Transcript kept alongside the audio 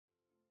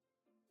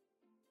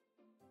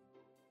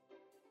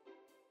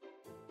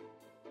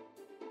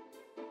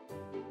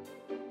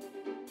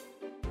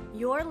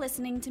You're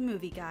listening to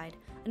Movie Guide,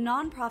 a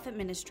non-profit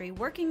ministry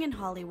working in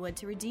Hollywood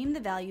to redeem the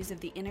values of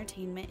the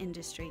entertainment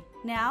industry.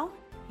 Now,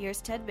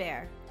 here's Ted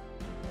Baer.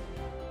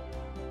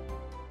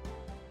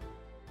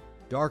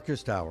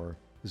 Darkest Hour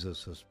is a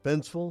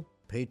suspenseful,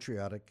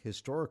 patriotic,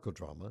 historical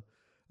drama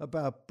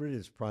about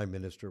British Prime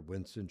Minister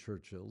Winston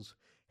Churchill's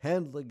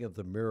handling of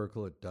the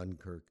miracle at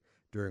Dunkirk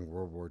during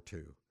World War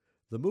II.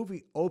 The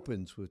movie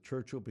opens with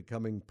Churchill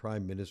becoming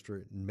Prime Minister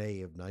in May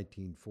of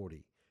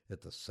 1940.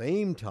 At the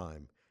same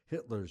time,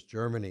 Hitler's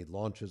Germany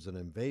launches an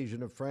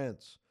invasion of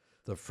France.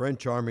 The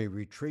French army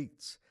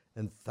retreats,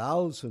 and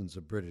thousands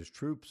of British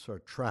troops are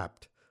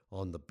trapped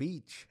on the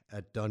beach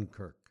at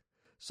Dunkirk.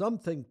 Some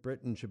think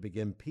Britain should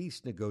begin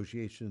peace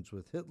negotiations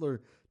with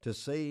Hitler to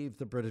save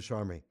the British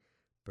army,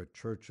 but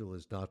Churchill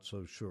is not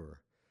so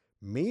sure.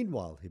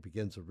 Meanwhile, he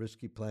begins a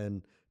risky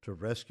plan to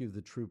rescue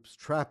the troops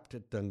trapped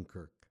at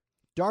Dunkirk.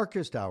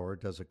 Darkest Hour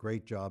does a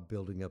great job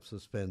building up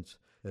suspense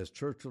as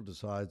Churchill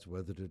decides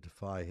whether to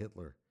defy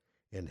Hitler.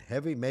 In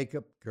heavy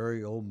makeup,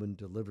 Gary Oldman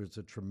delivers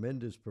a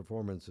tremendous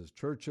performance as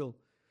Churchill.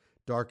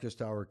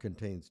 Darkest Hour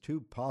contains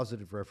two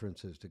positive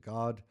references to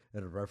God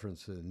and a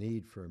reference to the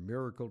need for a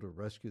miracle to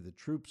rescue the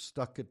troops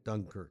stuck at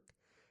Dunkirk.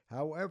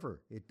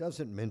 However, it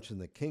doesn't mention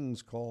the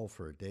King's call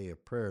for a day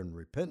of prayer and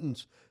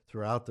repentance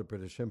throughout the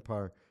British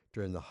Empire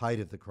during the height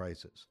of the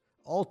crisis.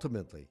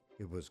 Ultimately,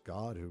 it was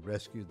God who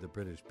rescued the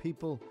British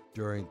people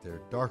during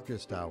their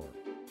darkest hour.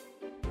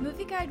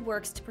 Movie Guide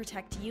works to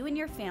protect you and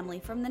your family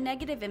from the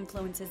negative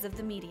influences of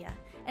the media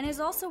and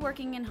is also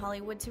working in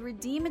Hollywood to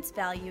redeem its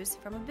values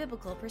from a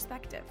biblical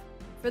perspective.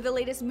 For the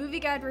latest Movie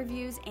Guide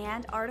reviews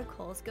and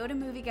articles, go to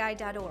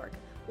movieguide.org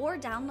or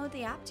download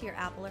the app to your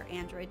Apple or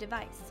Android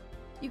device.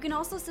 You can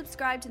also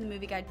subscribe to the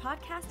Movie Guide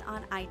podcast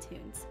on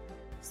iTunes.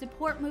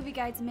 Support Movie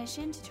Guide's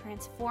mission to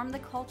transform the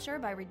culture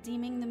by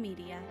redeeming the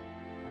media.